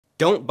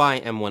Don't buy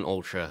M1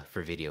 Ultra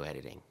for video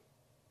editing.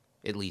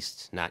 At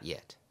least, not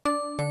yet.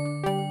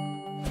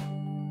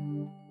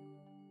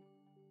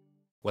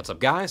 What's up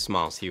guys,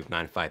 Smiles here with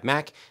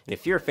 95Mac, and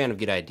if you're a fan of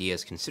good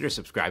ideas, consider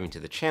subscribing to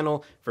the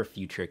channel for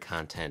future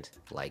content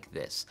like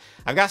this.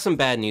 I've got some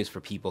bad news for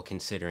people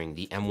considering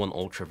the M1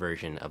 Ultra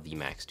version of the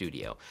Mac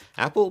Studio.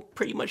 Apple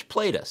pretty much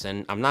played us,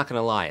 and I'm not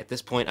gonna lie, at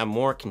this point I'm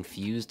more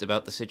confused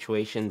about the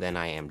situation than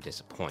I am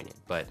disappointed,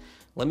 but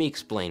let me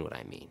explain what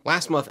I mean.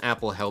 Last month,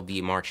 Apple held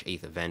the March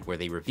 8th event where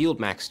they revealed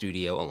Mac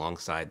Studio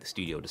alongside the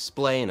Studio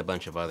Display and a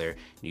bunch of other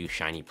new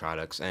shiny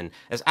products. And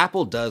as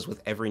Apple does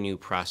with every new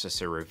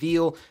processor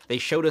reveal, they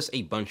showed us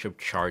a bunch of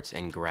charts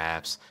and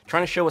graphs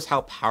trying to show us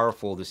how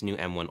powerful this new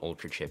M1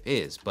 Ultra chip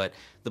is. But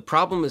the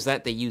problem is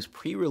that they use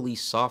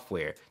pre-release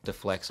software to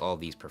flex all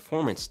these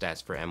performance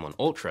stats for M1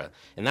 Ultra.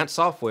 And that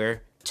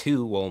software,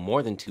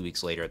 more than 2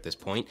 weeks later at this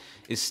point,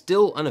 is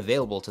still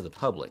unavailable to the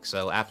public.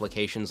 So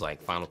applications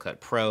like Final Cut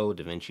Pro,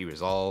 DaVinci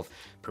Resolve,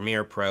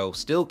 Premiere Pro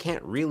still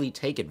can't really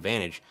take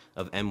advantage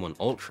of M1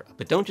 Ultra.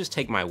 But don't just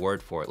take my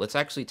word for it. Let's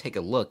actually take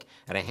a look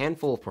at a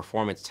handful of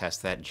performance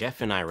tests that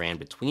Jeff and I ran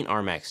between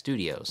our Mac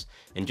Studios.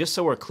 And just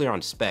so we're clear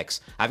on specs,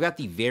 I've got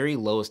the very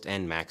lowest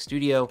end Mac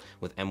Studio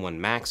with M1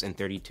 Max and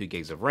 32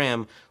 gigs of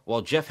RAM,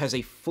 while Jeff has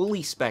a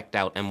fully spec'd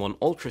out M1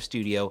 Ultra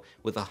Studio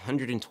with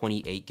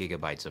 128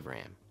 gigabytes of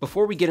RAM.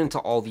 Before we get into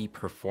all the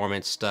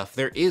performance stuff,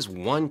 there is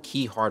one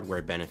key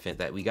hardware benefit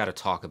that we gotta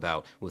talk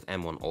about with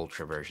M1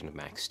 Ultra version of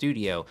Mac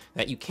Studio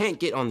that you can't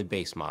get on the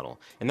base model,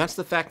 and that's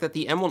the fact that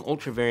the M1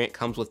 Ultra variant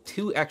comes with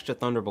 2 extra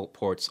Thunderbolt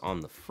ports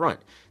on the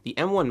front. The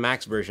M1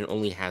 Max version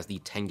only has the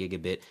 10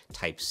 gigabit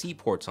Type-C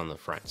ports on the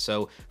front,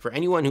 so for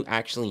anyone who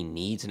actually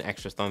needs an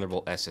extra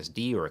Thunderbolt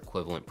SSD or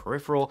equivalent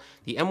peripheral,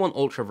 the M1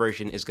 Ultra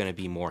version is gonna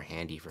be more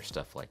handy for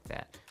stuff like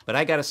that. But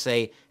I gotta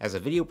say, as a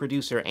video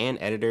producer and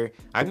editor,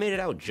 I've made it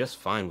out just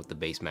fine with the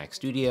base Mac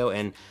Studio,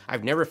 and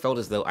I've never felt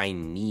as though I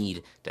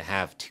need to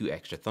have 2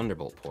 extra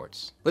Thunderbolt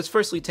ports. Let's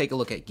firstly take a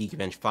look at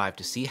Geekbench 5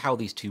 to see how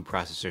these two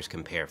processors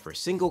compare for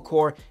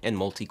single-core and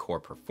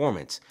multi-core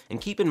performance. And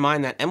keep in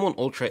mind that M1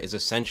 Ultra is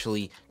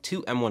essentially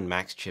 2 M1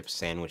 Max chips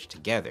sandwiched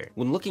together.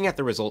 When looking at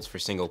the results for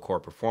single-core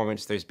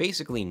performance, there's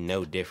basically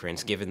no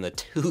difference given the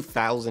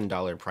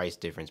 $2,000 price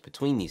difference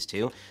between these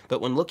two,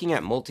 but when looking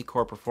at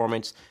multi-core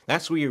performance,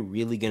 that's where you're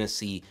really gonna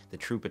see the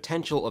true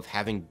potential of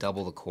having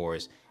double the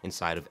cores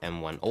inside of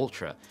M1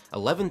 Ultra.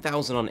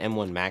 11,000 on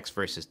M1 Max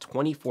versus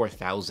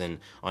 24,000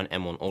 on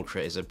M1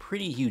 Ultra is a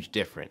pretty huge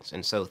difference,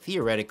 and so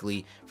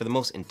theoretically, for the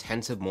most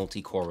intensive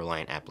multi-core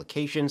reliant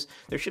applications,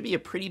 there should be a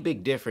pretty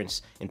big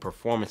difference in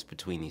performance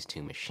between these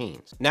two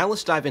machines. Now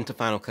let's dive into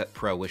Final Cut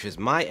Pro, which is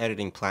my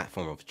editing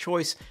platform of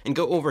choice, and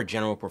go over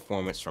general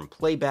performance from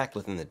playback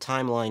within the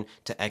timeline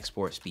to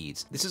export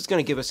speeds. This is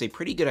going to give us a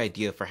pretty good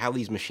idea for how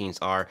these machines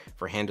are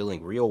for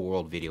handling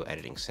real-world video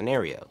editing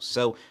scenarios.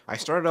 So I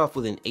started off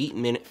with an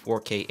 8-minute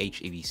 4K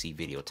HEVC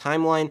video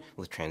timeline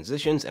with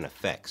transitions and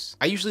effects.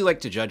 I usually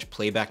like to judge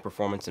playback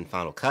performance in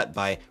Final Cut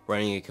by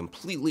running a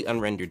completely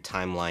unrendered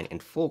timeline in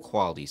full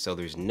quality, so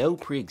there's no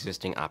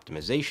pre-existing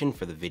optimization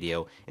for the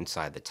video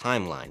inside the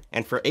timeline.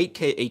 And for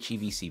 8K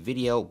HEVC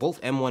video, both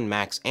M1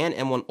 Max and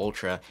M1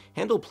 Ultra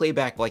handle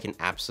playback like an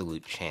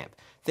absolute champ.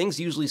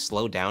 Things usually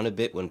slow down a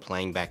bit when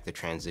playing back the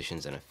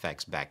transitions and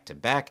effects back to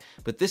back,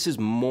 but this is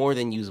more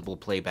than usable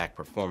playback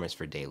performance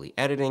for daily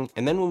editing.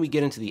 And then when we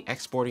get into the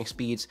exporting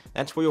speeds,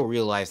 that's where you'll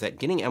realize that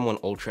getting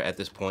M1 Ultra at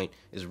this point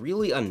is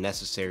really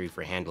unnecessary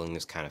for handling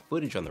this kind of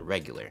footage on the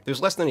regular.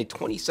 There's less than a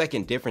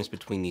 20-second difference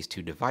between these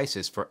two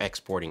devices for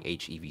exporting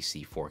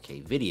HEVC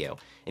 4K video,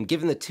 and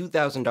given the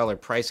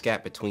 $2,000 price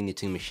gap between the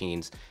two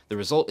machines, the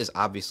result is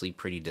obviously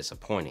pretty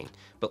disappointing.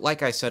 But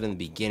like I said in the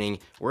beginning,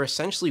 we're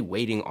essentially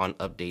waiting on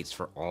updates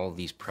for all of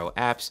these pro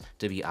apps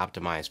to be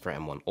optimized for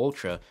M1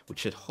 Ultra, which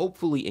should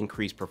hopefully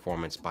increase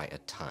performance by a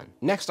ton.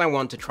 Next, I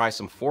want to try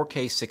some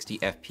 4K 60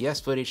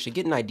 FPS footage to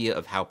get an idea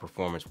of how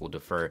performance will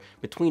differ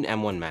between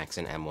M1 Max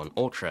and M1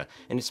 Ultra,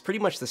 and it's pretty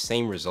much the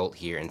same result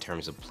here in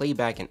terms of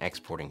playback and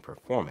exporting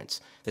performance.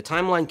 The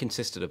timeline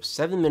consisted of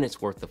 7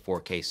 minutes worth of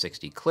 4K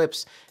 60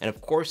 clips, and of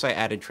course I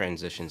added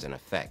transitions and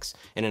effects.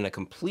 And in a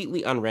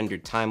completely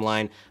unrendered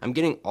timeline, I'm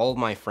getting all of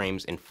my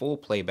frames in full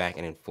playback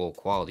and in full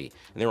quality,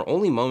 and there were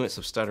only moments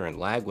of stutter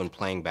and lag when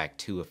playing back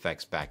 2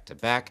 effects back to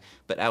back,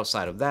 but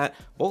outside of that,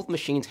 both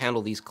machines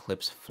handle these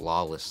clips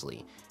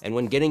flawlessly. And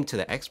when getting to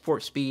the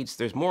export speeds,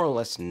 there's more or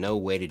less no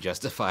way to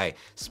justify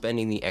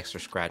spending the extra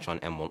scratch on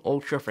M1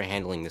 Ultra for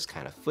handling this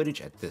kind of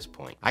footage at this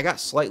point. I got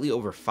slightly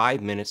over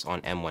 5 minutes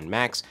on M1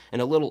 Max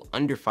and a little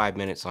under 5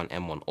 minutes on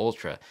M1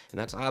 Ultra, and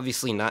that's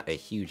obviously not a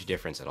huge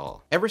difference at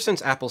all. Ever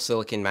since Apple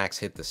Silicon Max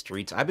hit the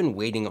streets, I've been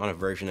waiting on a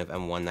version of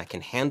M1 that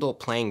can handle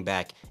playing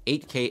back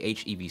 8K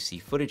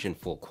HEVC footage in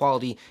full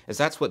quality, as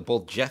that's what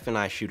both Jeff and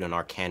I shoot on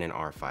our Canon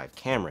R5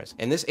 cameras.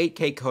 And this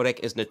 8K codec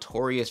is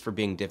notorious for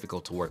being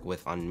difficult to work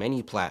with on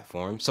many platforms,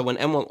 so when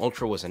M1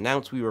 Ultra was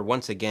announced, we were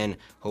once again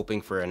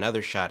hoping for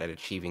another shot at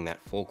achieving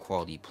that full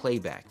quality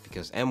playback,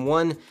 because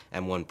M1,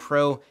 M1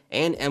 Pro,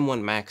 and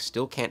M1 Max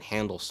still can't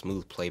handle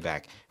smooth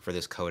playback for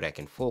this codec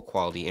in full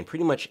quality in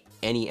pretty much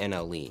any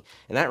NLE,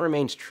 and that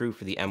remains true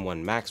for the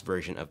M1 Max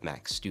version of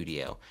Mac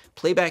Studio.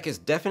 Playback is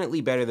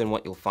definitely better than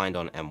what you'll find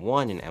on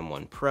M1 and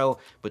M1 Pro,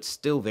 but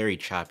still very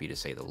choppy to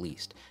say the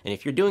least. And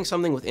if you're doing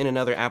something within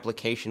another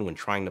application when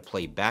trying to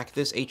play back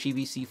this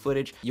HEVC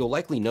footage, you'll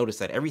likely notice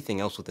that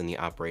everything else within the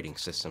operating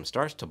system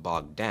starts to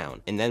bog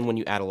down, and then when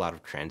you add a lot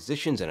of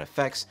transitions and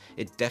effects,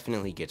 it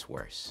definitely gets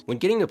worse. When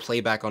getting to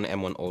playback on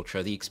M1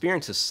 Ultra, the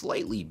experience is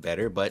slightly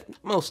better, but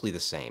mostly the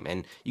same,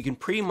 and you can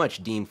pretty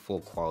much deem full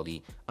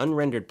quality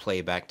unrendered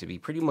playback to be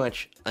pretty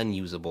much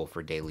unusable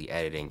for daily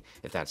editing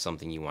if that's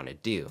something you want to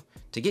do.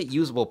 To get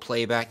usable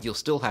playback, you'll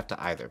still have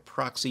to either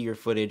proxy your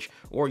footage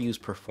or use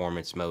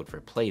performance mode for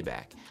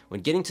playback.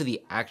 When getting to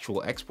the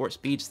actual export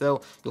speeds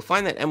though, you'll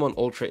find that M1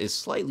 Ultra is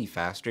slightly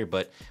faster,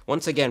 but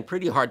once again,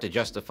 pretty hard to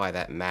justify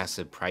that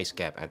massive price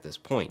gap at this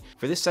point.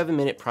 For this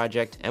 7-minute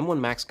project, M1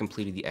 Max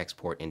completed the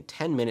export in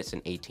 10 minutes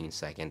and 18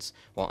 seconds,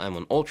 while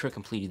M1 Ultra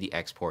completed the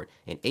export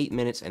in 8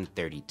 minutes and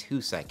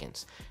 32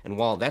 seconds. And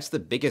while that's the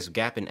biggest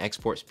gap in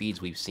export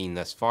speeds we've seen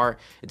thus far,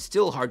 it's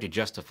still hard to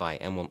justify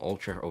M1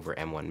 Ultra over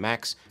M1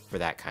 Max for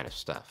that kind of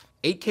stuff.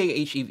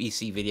 8K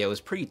HEVC video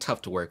is pretty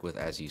tough to work with,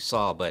 as you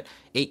saw, but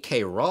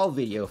 8K RAW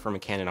video from a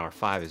Canon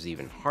R5 is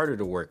even harder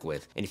to work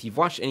with, and if you've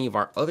watched any of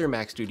our other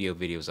Mac Studio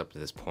videos up to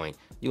this point,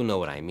 you'll know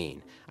what I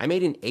mean. I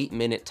made an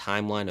 8-minute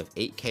timeline of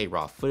 8K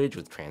RAW footage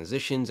with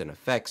transitions and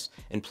effects,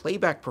 and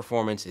playback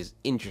performance is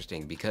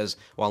interesting because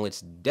while it's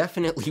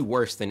definitely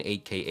worse than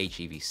 8K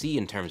HEVC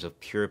in terms of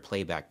pure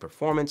playback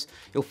performance,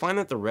 you'll find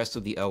that the rest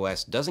of the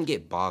OS doesn't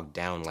get bogged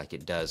down like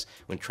it does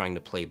when trying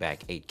to play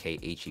back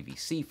 8K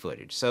HEVC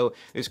footage, so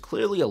there's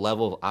clearly a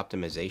level of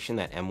optimization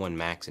that M1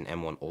 Max and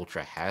M1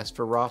 Ultra has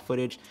for RAW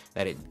footage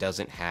that it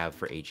doesn't have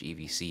for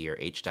HEVC or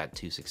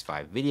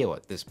H.265 video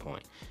at this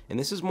point. And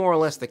this is more or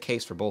less the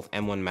case for both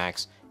M1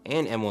 Max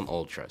and M1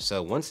 Ultra.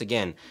 So once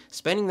again,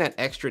 spending that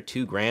extra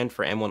 $2,000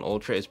 for M1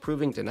 Ultra is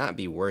proving to not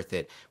be worth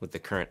it with the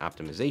current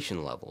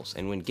optimization levels.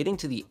 And when getting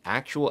to the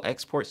actual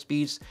export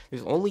speeds,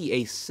 there's only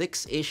a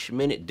 6-ish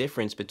minute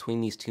difference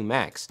between these two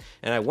Macs.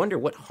 And I wonder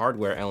what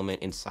hardware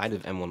element inside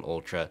of M1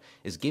 Ultra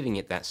is giving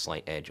it that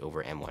slight edge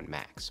over M1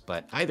 Max.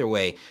 But either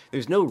way,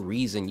 there's no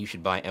reason you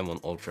should buy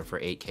M1 Ultra for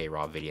 8K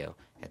RAW video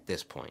at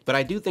this point. But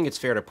I do think it's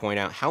fair to point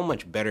out how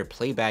much better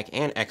playback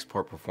and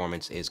export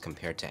performance is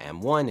compared to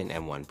M1 and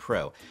M1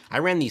 Pro. I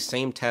ran these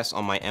same tests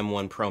on my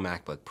M1 Pro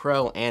MacBook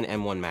Pro and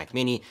M1 Mac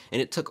Mini,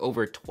 and it took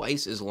over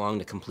twice as long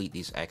to complete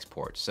these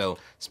exports. So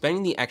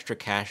spending the extra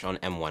cash on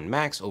M1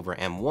 Max over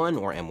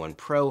M1 or M1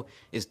 Pro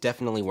is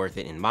definitely worth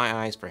it in my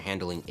eyes for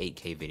handling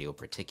 8K video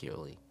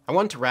particularly. I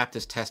wanted to wrap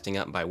this testing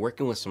up by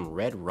working with some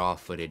Red RAW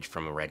footage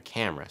from a Red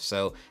camera.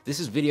 So this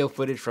is video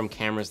footage from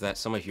cameras that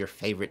some of your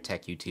favorite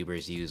tech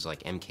YouTubers use,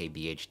 like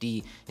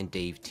MKBHD and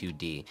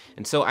Dave2D.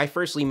 And so I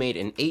firstly made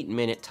an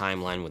 8-minute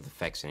timeline with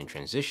effects and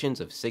transitions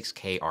of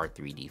 6K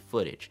R3D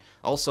footage.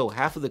 Also,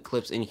 half of the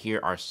clips in here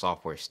are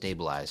software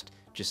stabilized,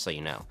 just so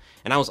you know.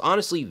 And I was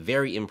honestly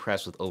very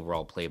impressed with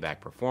overall playback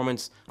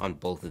performance on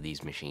both of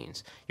these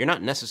machines. You're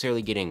not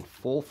necessarily getting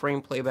full frame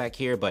playback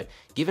here, but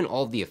given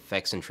all the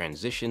effects and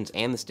transitions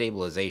and the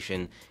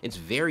stabilization, it's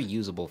very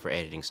usable for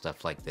editing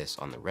stuff like this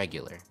on the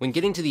regular. When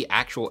getting to the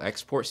actual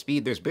export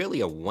speed, there's barely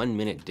a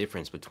 1-minute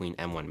difference between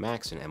M1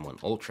 Max and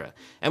M1 Ultra.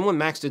 M1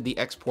 Max did the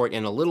export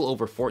in a little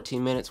over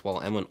 14 minutes, while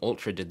M1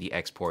 Ultra did the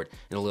export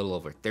in a little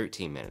over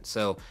 13 minutes.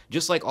 So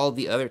just like all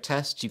the other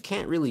tests, you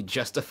can't really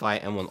justify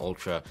M1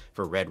 Ultra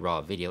for Red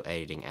RAW video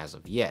editing as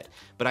of yet.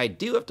 But I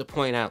do have to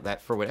point out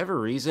that for whatever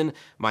reason,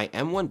 my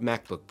M1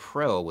 MacBook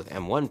Pro with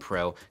M1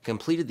 Pro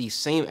completed the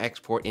same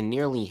export in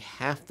nearly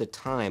half the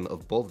time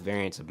of both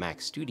variants of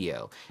Mac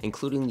Studio,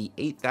 including the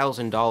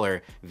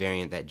 $8,000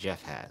 variant that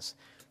Jeff has.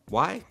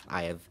 Why?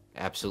 I have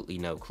absolutely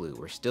no clue.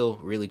 We're still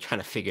really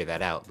trying to figure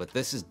that out, but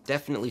this is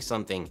definitely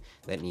something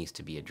that needs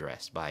to be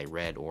addressed by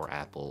Red or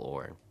Apple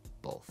or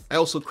both. I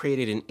also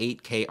created an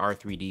 8K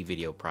R3D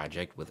video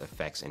project with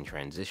effects and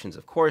transitions,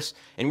 of course,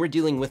 and we're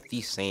dealing with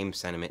the same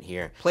sentiment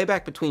here.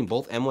 Playback between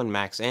both M1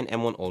 Max and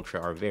M1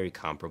 Ultra are very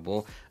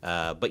comparable,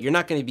 but you're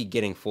not going to be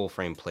getting full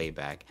frame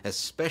playback,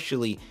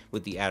 especially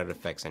with the added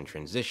effects and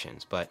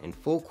transitions. But in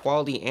full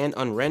quality and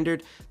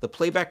unrendered, the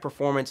playback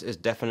performance is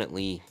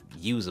definitely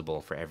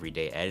usable for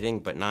everyday editing,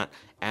 but not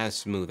as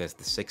smooth as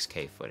the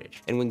 6K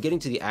footage. And when getting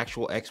to the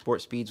actual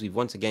export speeds, we've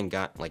once again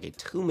got like a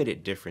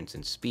 2-minute difference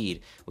in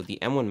speed, with the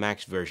M1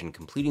 Max version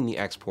completing the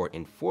export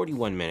in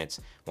 41 minutes,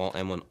 while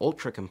M1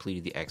 Ultra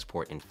completed the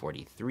export in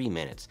 43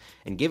 minutes.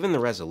 And given the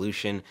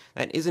resolution,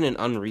 that isn't an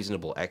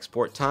unreasonable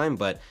export time,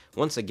 but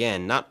once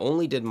again, not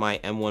only did my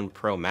M1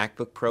 Pro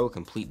MacBook Pro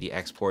complete the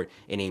export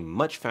in a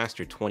much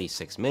faster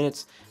 26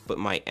 minutes, but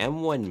my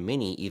M1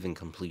 Mini even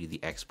completed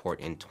the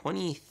export in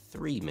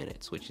 23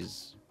 minutes, which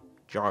is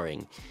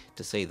jarring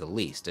to say the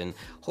least. And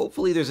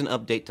hopefully there's an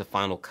update to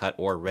Final Cut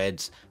or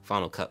Red's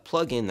Final Cut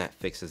plugin that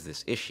fixes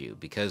this issue,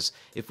 because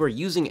if we're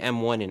using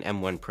M1 and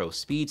M1 Pro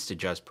speeds to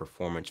judge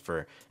performance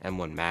for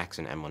M1 Max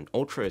and M1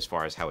 Ultra as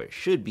far as how it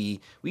should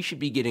be, we should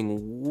be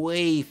getting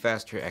way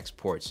faster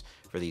exports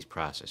for these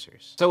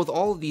processors. So with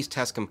all of these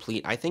tests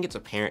complete, I think it's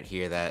apparent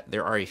here that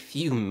there are a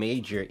few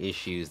major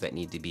issues that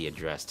need to be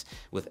addressed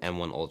with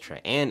M1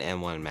 Ultra and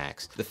M1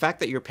 Max. The fact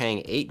that you're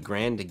paying $8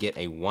 grand to get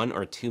a 1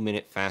 or 2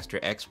 minute faster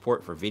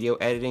export for video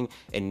editing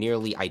and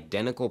nearly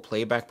identical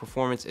playback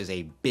performance is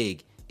a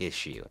big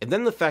issue. And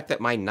then the fact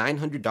that my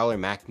 $900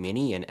 Mac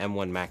Mini and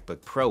M1 MacBook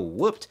Pro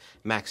whooped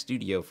Mac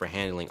Studio for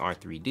handling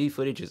R3D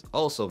footage is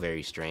also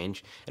very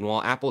strange, and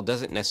while Apple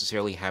doesn't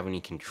necessarily have any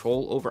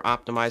control over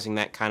optimizing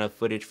that kind of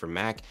footage for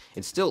Mac,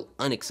 it's still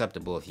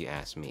unacceptable if you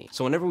ask me.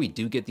 So whenever we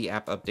do get the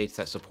app updates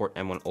that support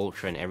M1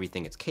 Ultra and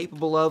everything it's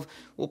capable of,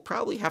 we'll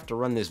probably have to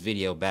run this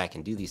video back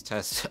and do these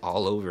tests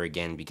all over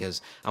again,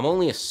 because I'm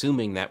only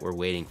assuming that we're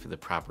waiting for the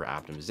proper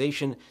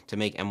optimization to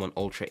make M1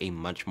 Ultra a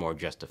much more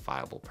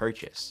justifiable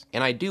purchase.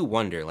 And I do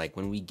wonder, like,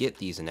 when we get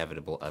these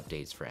inevitable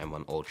updates for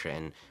M1 Ultra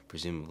and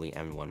presumably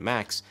M1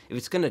 Max, if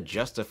it's going to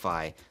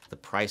justify the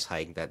price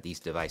hike that these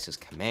devices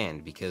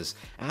command, because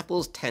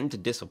Apple's tend to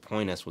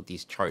disappoint us with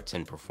these charts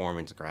and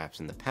performance graphs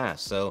in the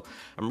past. So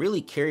I'm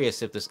really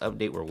curious if this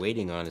update we're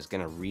waiting on is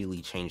going to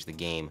really change the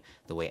game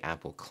the way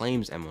Apple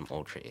claims M1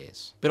 Ultra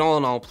is. But all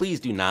in all, please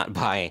do not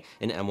buy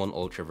an M1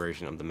 Ultra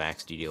version of the Mac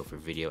Studio for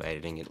video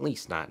editing, at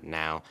least not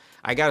now.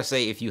 I gotta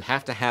say, if you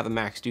have to have a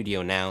Mac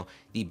Studio now,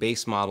 the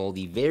base model,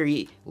 the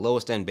very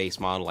lowest end base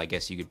model, I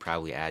guess you could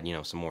probably add,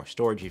 some more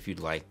storage if you'd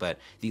like, but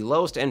the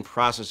lowest end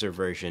processor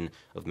version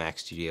of Mac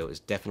Studio is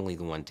definitely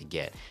the one to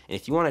get. And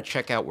if you want to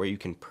check out where you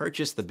can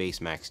purchase the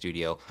base Mac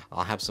Studio,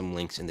 I'll have some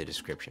links in the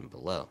description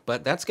below.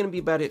 But that's going to be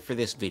about it for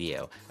this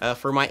video.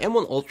 For my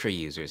M1 Ultra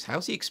users,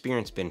 how's the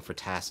experience been for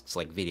tasks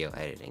like video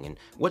editing, and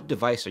what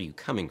device are you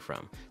coming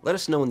from? Let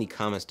us know in the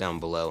comments down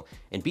below,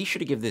 and be sure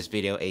to give this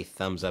video a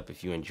thumbs up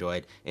if you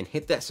enjoyed, and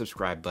hit that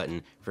subscribe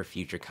button for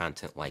future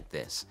content like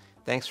this.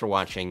 Thanks for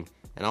watching,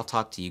 and I'll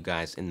talk to you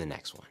guys in the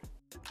next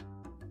one.